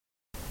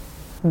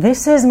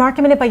This is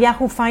Market Minute by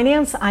Yahoo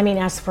Finance. I'm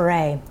Ines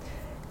Ferre.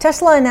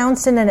 Tesla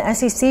announced in an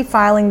SEC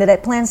filing that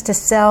it plans to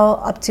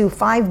sell up to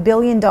 $5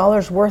 billion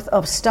worth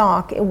of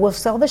stock. It will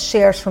sell the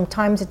shares from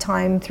time to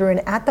time through an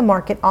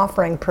at-the-market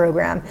offering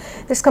program.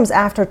 This comes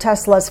after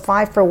Tesla's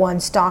 5-for-1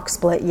 stock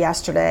split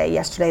yesterday.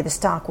 Yesterday, the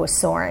stock was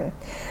soaring.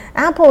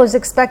 Apple is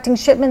expecting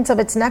shipments of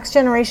its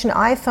next-generation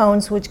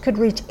iPhones, which could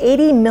reach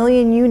 80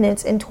 million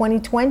units in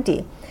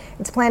 2020.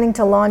 It's planning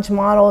to launch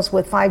models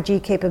with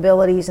 5G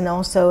capabilities and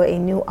also a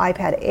new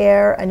iPad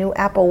Air, a new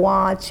Apple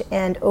Watch,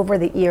 and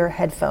over-the-ear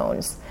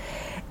headphones.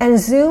 And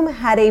Zoom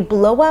had a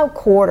blowout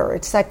quarter.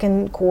 Its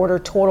second quarter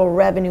total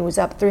revenue was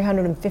up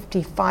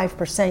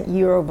 355%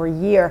 year over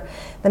year.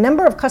 The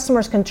number of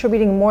customers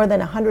contributing more than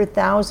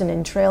 100,000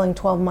 in trailing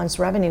 12 months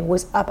revenue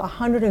was up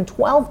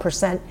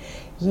 112%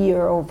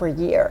 year over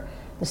year.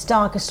 The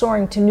stock is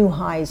soaring to new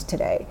highs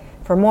today.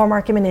 For more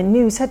Market Minute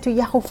news, head to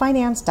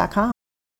yahoofinance.com.